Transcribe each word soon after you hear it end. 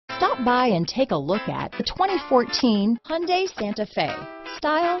Stop by and take a look at the 2014 Hyundai Santa Fe.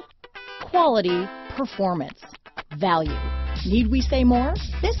 Style, quality, performance, value. Need we say more?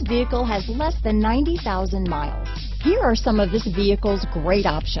 This vehicle has less than 90,000 miles. Here are some of this vehicle's great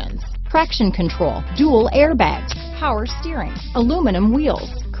options: traction control, dual airbags, power steering, aluminum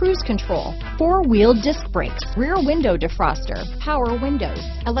wheels, cruise control, four-wheel disc brakes, rear window defroster, power windows,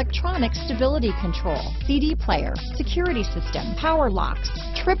 electronic stability control, CD player, security system, power locks,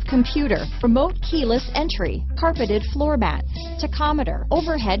 trip computer, remote keyless entry, carpeted floor mats, tachometer,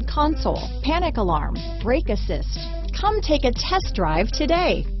 overhead console, panic alarm, brake assist. Come take a test drive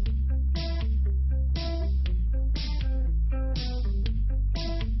today.